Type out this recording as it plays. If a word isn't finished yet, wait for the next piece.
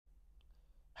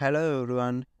Hello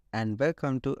everyone and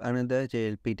welcome to another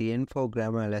JLPT info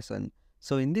grammar lesson.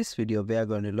 So in this video we are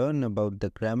going to learn about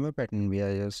the grammar pattern we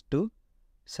are used to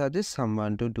suggest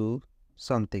someone to do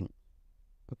something.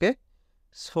 Okay.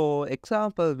 So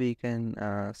example we can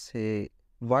say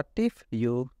what if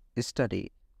you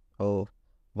study, or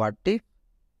what if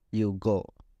you go,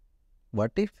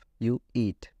 what if you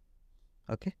eat.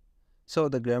 Okay. So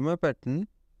the grammar pattern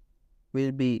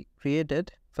will be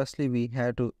created. Firstly we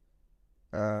have to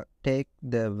take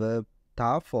the verb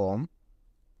ta form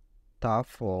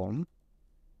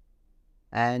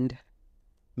and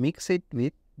mix it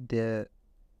with the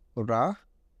ra,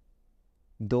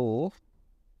 do,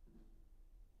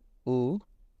 u,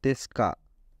 this ka.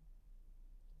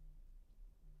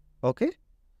 Okay,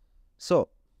 so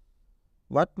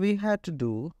what we had to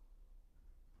do,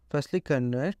 firstly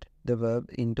convert the verb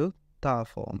into ta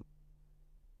form.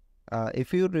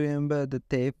 If you remember the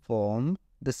te form,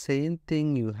 the same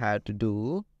thing you had to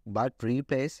do, but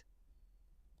replace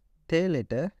te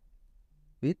letter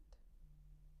with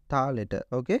ta letter.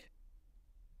 Okay,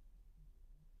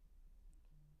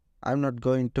 I'm not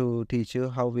going to teach you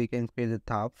how we can create the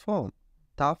ta form.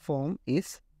 Ta form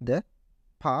is the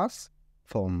past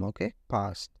form. Okay,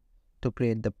 past. To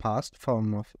create the past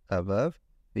form of a verb,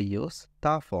 we use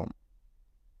ta form.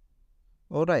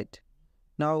 Alright,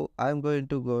 now I'm going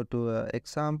to go to an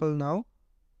example now.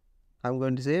 I'm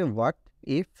going to say, what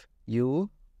if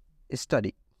you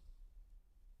study?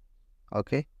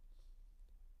 Okay,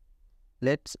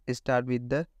 let's start with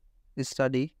the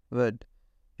study word.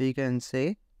 We can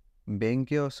say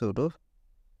benkyo suru.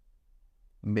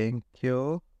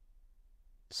 Benkyo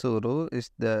suru is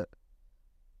the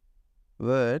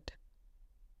word.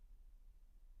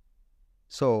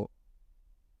 So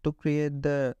to create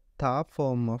the ta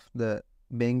form of the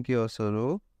benkyo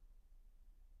suru,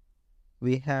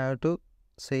 we have to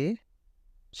say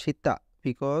shita,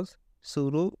 because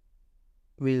suru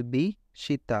will be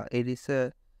shita. It is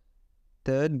a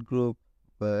third group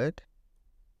word,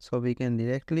 so we can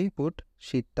directly put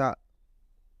shita,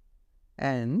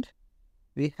 and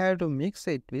we have to mix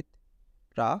it with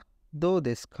ra do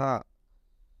desu ka.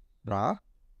 Ra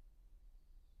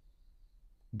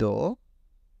do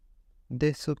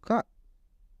desu ka.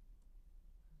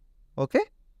 Okay.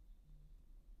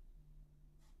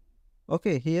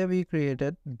 Okay, here we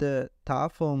created the ta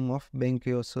form of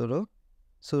benkyo suru.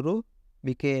 Suru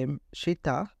became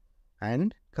shita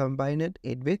and combined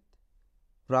it with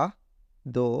ra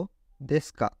do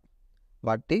desu ka.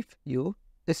 What if you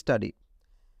study?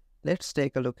 Let's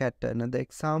take a look at another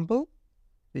example.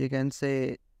 We can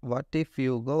say, what if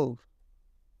you go?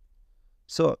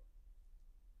 So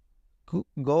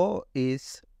go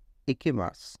is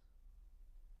ikimasu.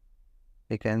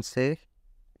 We can say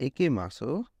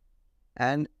ikimasu,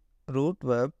 and root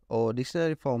verb or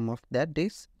dictionary form of that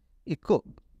is iku.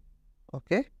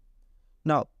 Okay.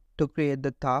 Now to create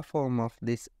the ta form of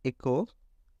this iku,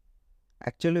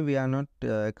 actually we are not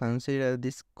consider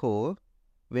this ko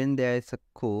when there is a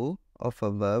ko of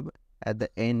a verb at the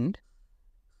end.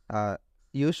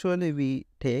 Usually we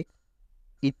take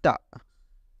ita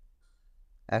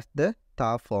as the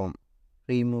ta form.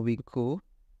 Removing ku,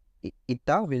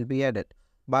 ita will be added.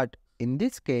 But in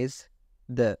this case,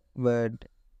 the word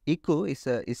iku is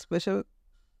a special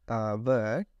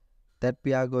word that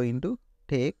we are going to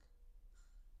take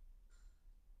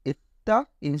ita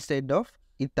instead of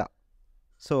ita.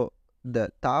 So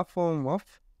the ta form of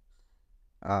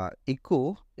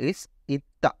iku is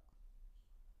ita.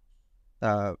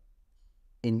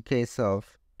 In case of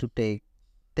to take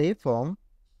te form,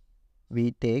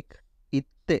 we take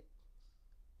itte.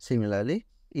 Similarly,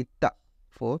 ita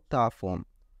for ta form,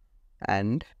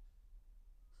 and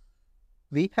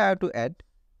we have to add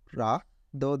ra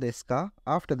do desu ka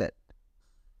after that.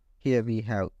 Here we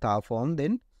have ta form,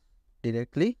 then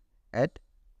directly add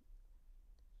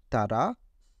tara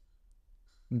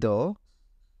do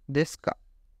desu ka.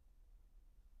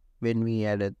 When we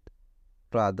added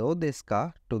ra do desu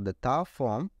ka to the ta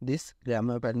form, this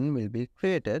grammar pattern will be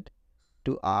created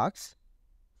to ask,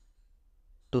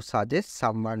 to suggest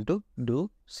someone to do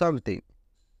something.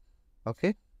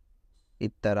 Okay,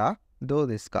 ittara do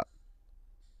desu ka.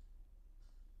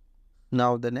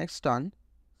 Now the next one,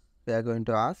 we are going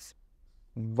to ask,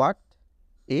 what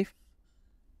if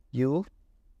you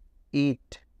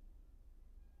eat?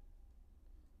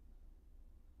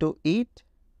 To eat,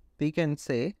 we can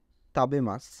say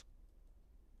tabemasu,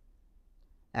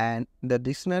 and the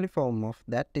dictionary form of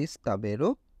that is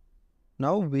taberu.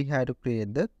 Now we have to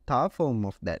create the ta form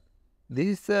of that.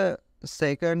 This is a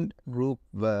second group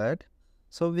word,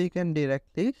 so we can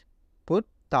directly put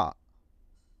ta.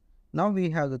 Now we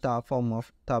have the ta form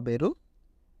of taberu,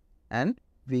 and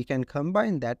we can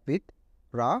combine that with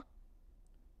ra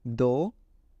do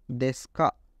desu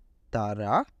ka.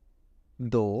 Tara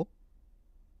do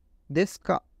desu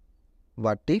ka.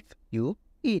 What if you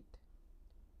eat?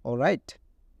 Alright.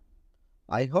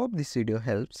 I hope this video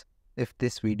helps. If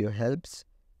this video helps,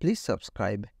 please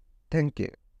subscribe. Thank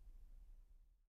you.